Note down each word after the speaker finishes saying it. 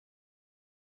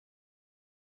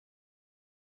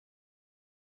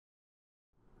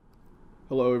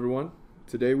Hello everyone.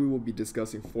 Today we will be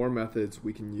discussing 4 methods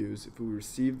we can use if we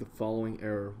receive the following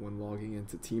error when logging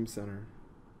into Teamcenter.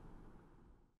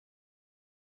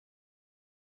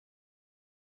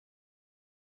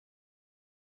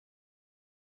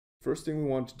 First thing we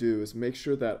want to do is make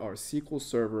sure that our SQL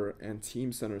Server and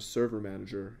Teamcenter Server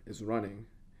Manager is running.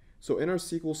 So in our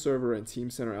SQL Server and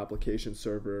Teamcenter Application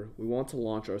Server, we want to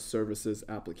launch our services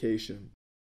application.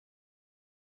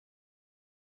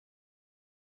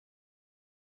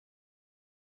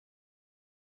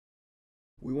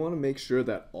 We want to make sure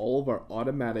that all of our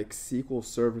automatic SQL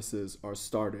services are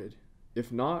started.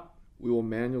 If not, we will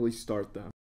manually start them.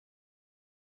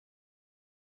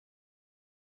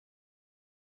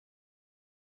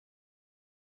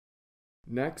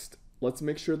 Next, let's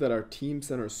make sure that our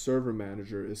Teamcenter Server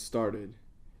Manager is started.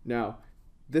 Now,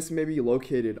 this may be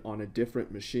located on a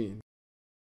different machine.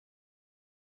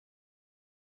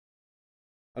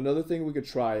 Another thing we could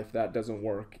try if that doesn't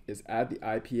work is add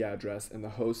the IP address and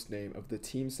the host name of the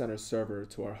Teamcenter server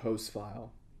to our host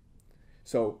file.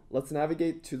 So let's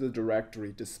navigate to the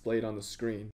directory displayed on the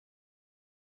screen.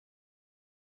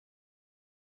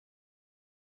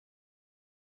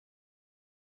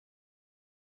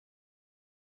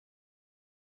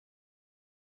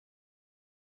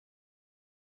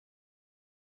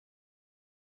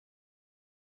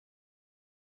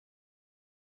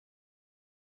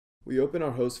 We open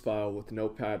our host file with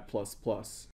Notepad++.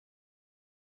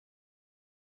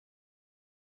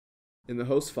 In the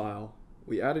host file,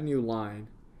 we add a new line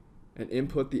and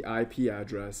input the IP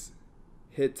address,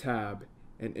 hit Tab,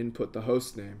 and input the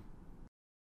host name.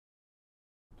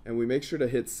 And we make sure to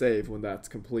hit Save when that's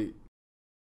complete.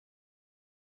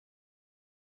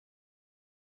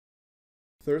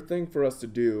 Third thing for us to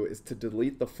do is to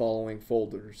delete the following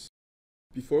folders.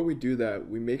 Before we do that,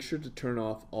 we make sure to turn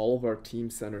off all of our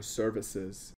Teamcenter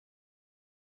services.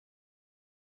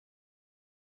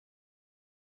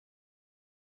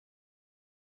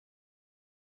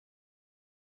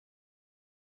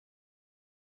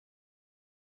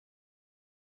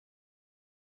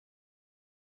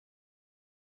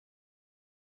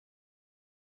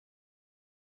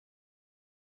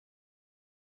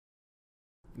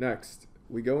 Next,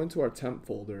 we go into our temp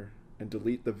folder and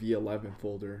delete the V11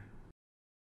 folder.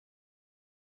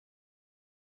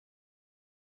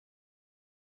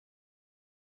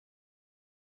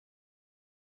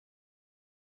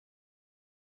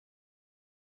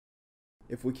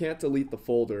 If we can't delete the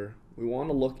folder, we want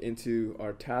to look into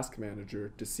our task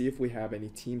manager to see if we have any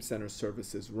Teamcenter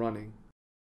services running.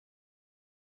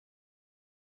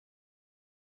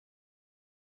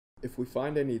 If we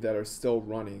find any that are still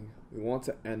running, we want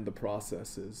to end the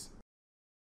processes.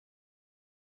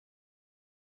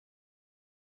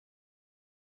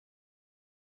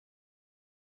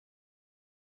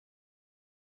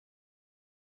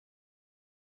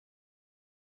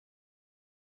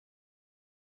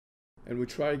 And we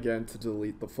try again to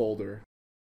delete the folder.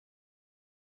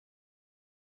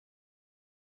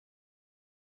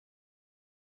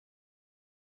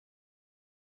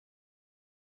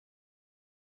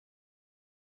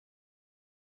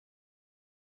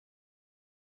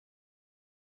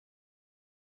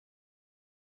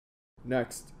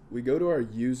 Next, we go to our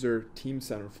user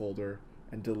Teamcenter folder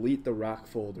and delete the rack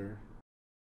folder.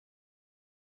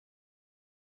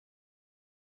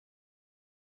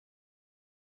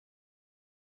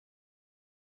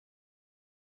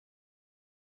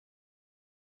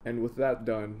 And with that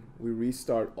done, we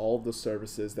restart all of the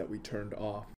services that we turned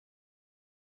off.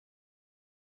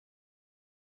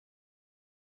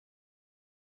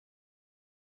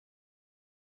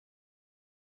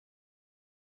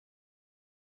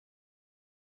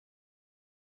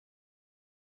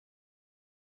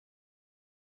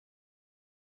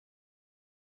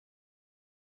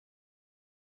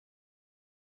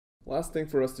 Last thing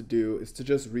for us to do is to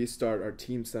just restart our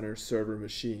Teamcenter server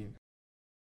machine.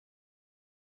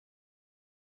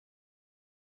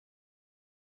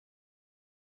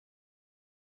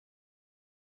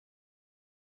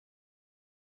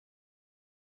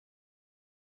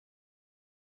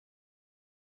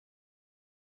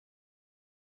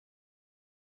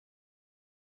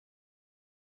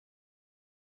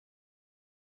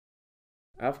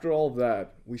 After all of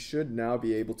that, we should now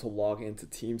be able to log into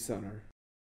Teamcenter.